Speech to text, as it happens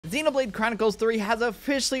Xenoblade Chronicles 3 has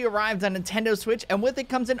officially arrived on Nintendo Switch, and with it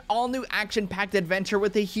comes an all-new action-packed adventure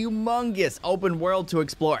with a humongous open world to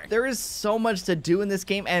explore. There is so much to do in this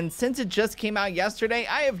game, and since it just came out yesterday,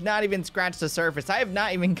 I have not even scratched the surface. I have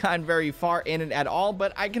not even gone very far in it at all,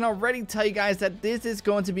 but I can already tell you guys that this is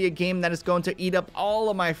going to be a game that is going to eat up all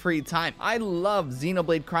of my free time. I love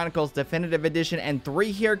Xenoblade Chronicles Definitive Edition, and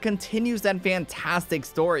 3 here continues that fantastic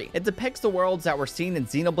story. It depicts the worlds that were seen in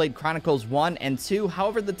Xenoblade Chronicles 1 and 2,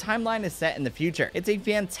 however, the timeline is set in the future. It's a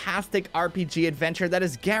fantastic RPG adventure that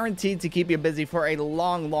is guaranteed to keep you busy for a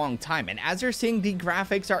long time, and as you're seeing, the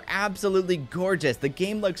graphics are absolutely gorgeous. The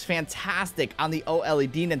game looks fantastic on the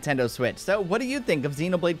OLED Nintendo Switch. So what do you think of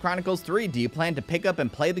Xenoblade Chronicles 3? Do you plan to pick up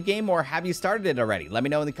and play the game, or have you started it already? Let me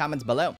know in the comments below.